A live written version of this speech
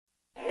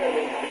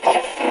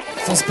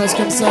Ça se passe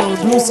comme ça au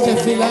Blues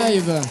Café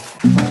Live.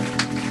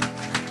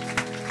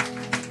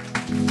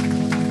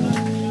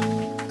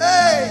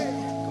 Hey,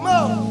 come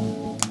on.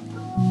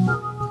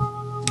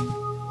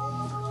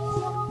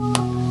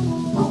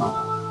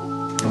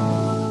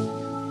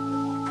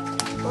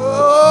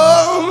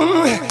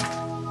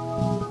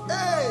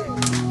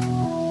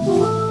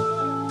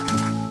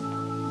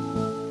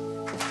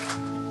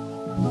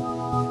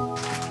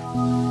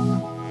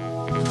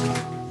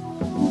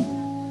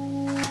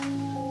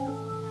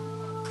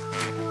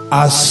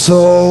 I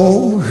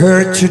saw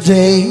her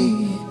today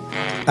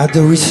at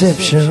the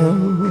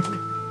reception.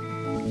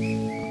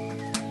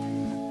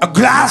 A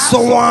glass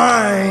of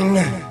wine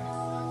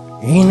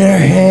in her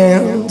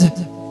hand.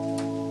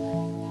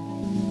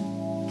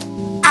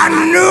 I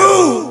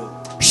knew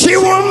she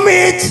would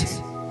meet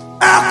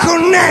a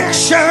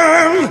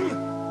connection.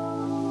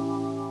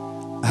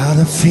 At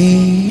her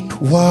feet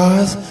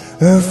was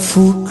a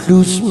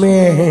footloose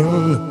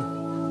man.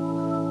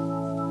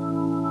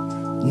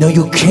 No,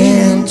 you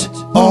can't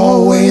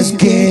always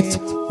get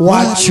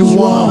what you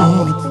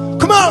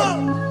want. Come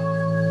on!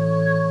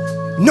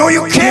 No,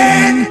 you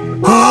can't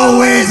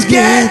always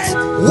get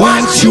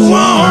what you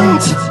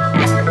want.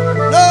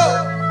 No!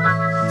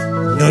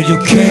 No, you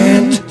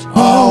can't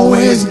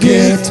always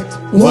get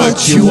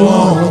what you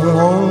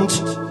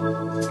want.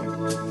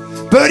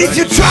 But if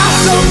you try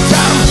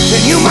sometimes,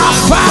 then you might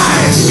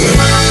find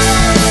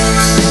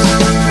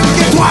you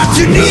get what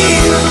you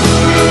need.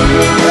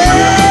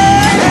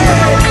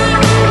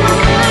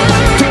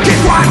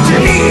 What you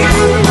need.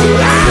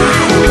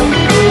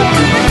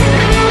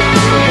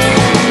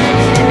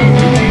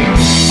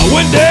 I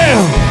went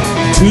down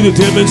to the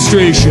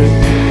demonstration,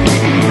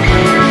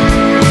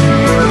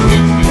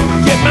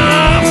 get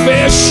my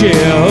fair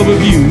share of a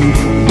view,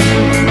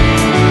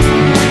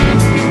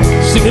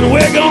 singing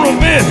we're gonna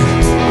vent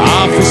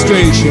our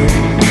frustration.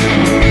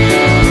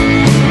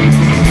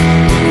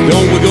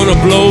 Don't we're gonna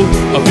blow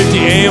a 50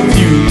 amp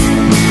fuse.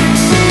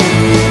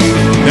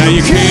 Now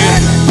you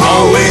can't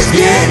always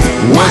get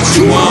what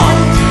you want.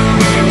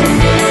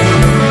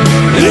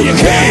 Now you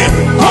can't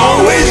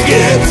always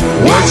get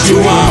what you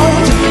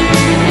want.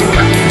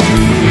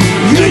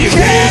 Now you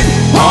can't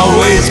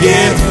always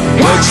get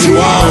what you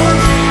want.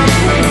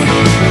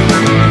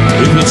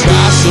 If you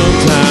try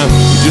sometime,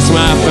 you just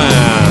might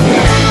find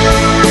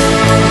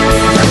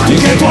you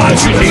get what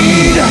you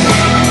need.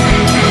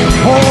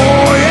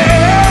 Oh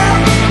yeah,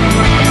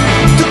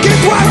 to get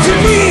what you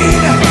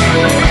need.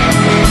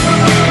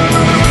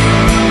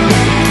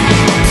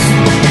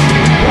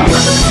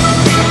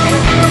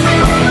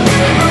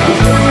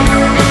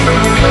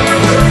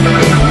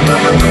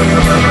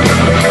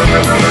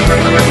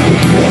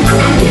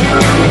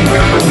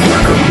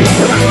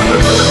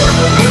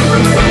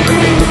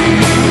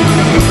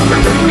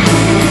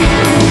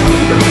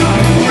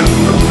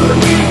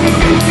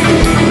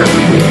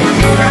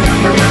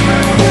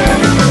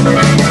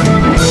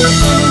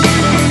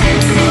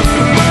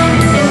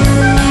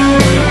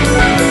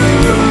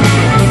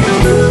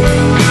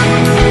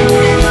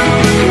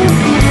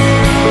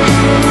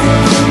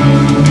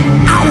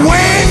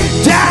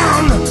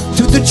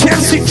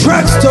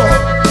 Drugstore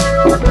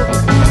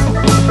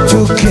to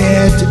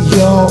get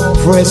your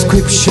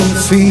prescription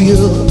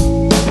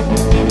filled.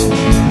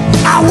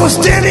 I was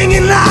standing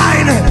in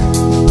line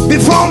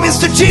before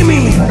Mr.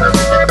 Jimmy.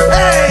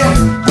 Hey,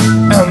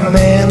 a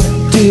man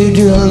did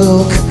you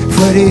look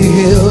pretty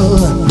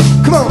ill.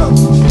 Come on.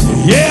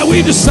 Yeah,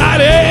 we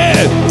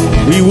decided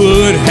we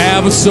would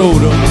have a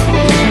soda.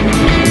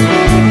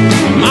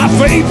 My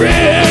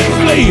favorite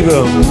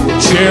flavor,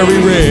 cherry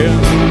red.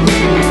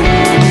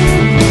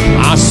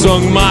 I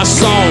sung my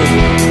song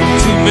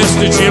to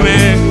Mr.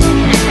 Jimmy,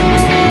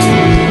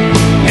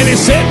 and he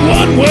said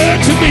one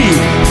word to me,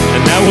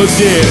 and that was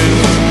it.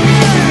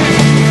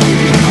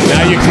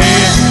 Now you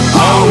can't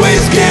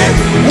always get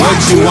what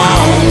you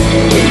want.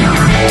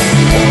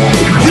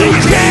 You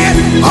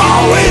can't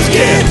always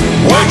get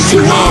what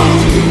you want.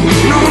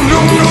 No, no,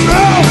 no,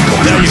 no.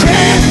 You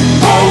can't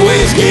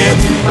always get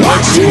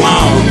what you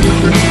want.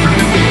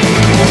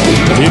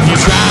 If you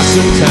try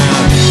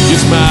sometime, you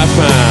just might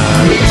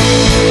find.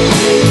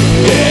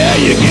 Yeah,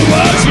 you get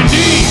what you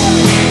need.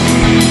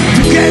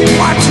 To get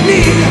what you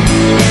need.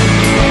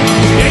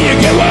 Yeah, you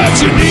get what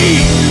you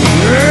need.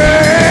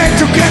 Yeah,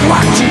 to get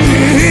what you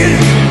need.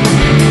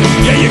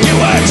 Yeah, you get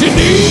what you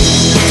need.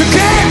 To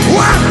get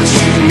what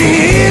you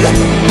need.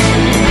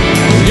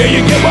 Yeah,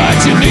 you get what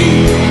you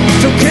need.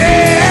 To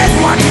get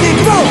what you need.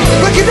 Come on,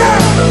 break it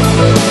down.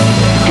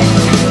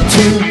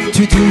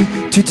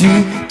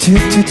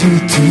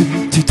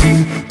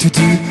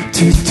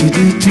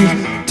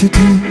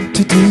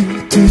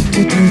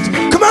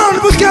 Come on, le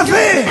Blues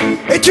Café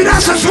est une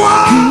ce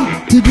soir.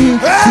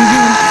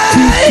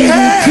 Hey,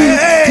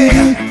 hey,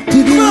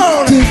 come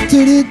on.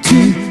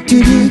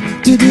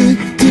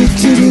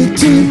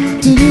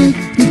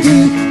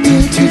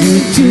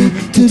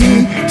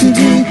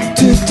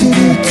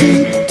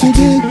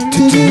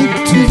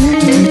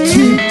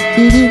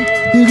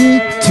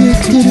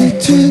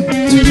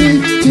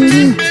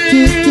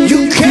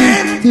 You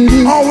can't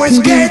always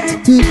get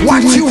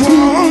what you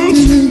want.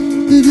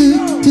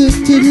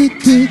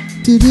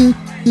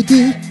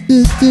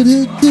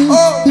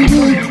 Oh, you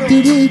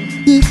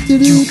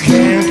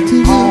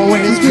can't always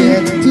get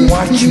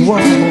what you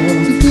want.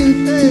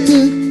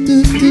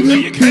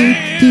 You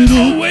can't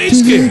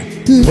always get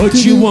what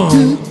you want.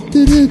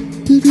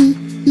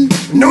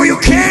 No, you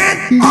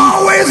can't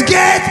always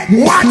get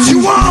what you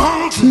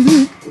want.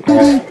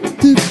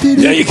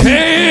 Yeah, you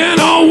can't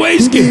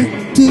always get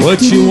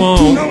what you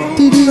want.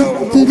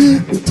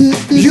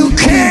 You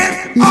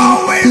can't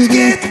always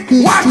get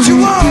what you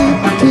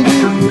want.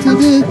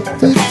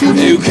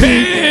 You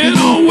can't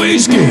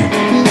always get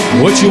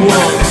what you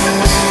want.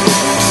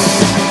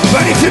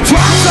 But if you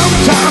try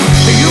sometime,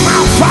 you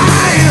might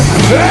find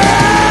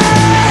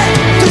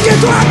to get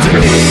what you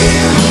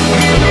need.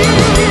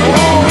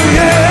 Oh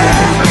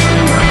yeah,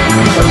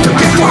 to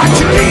get what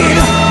you need,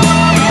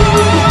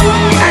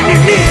 and you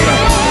need.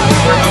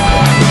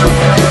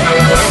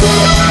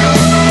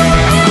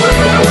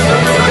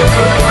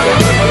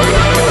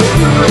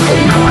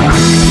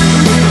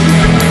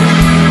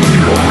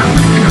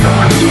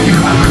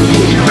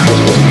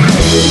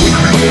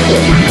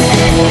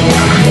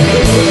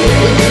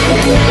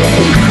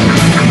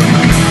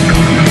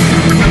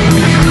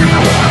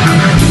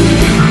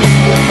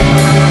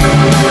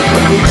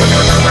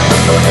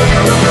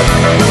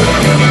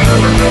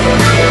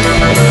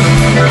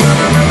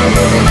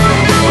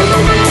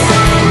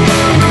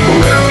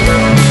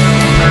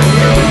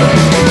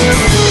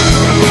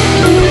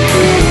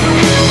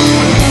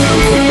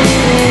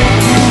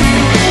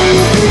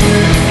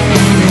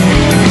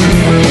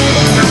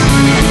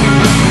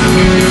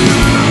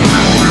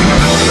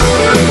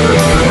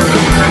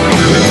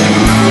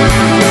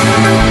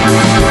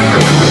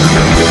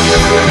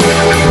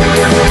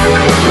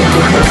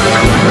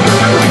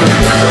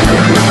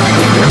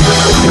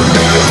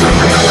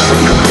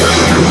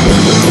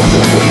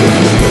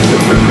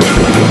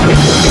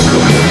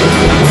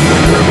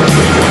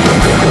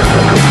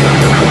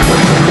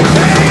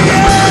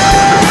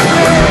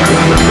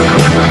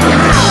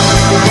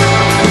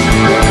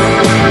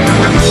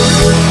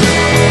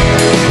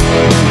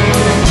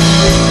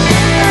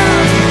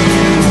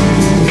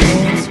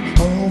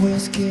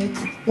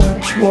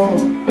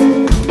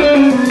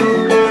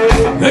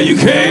 You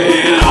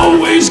can't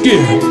always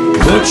get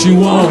what you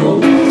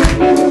want.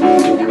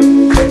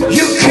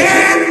 You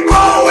can't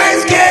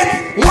always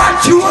get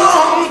what you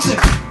want.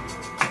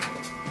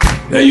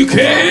 Now you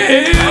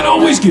can't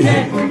always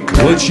get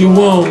what you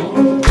want.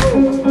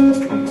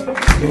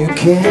 You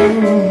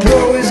can't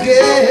always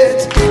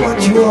get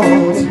what you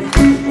want.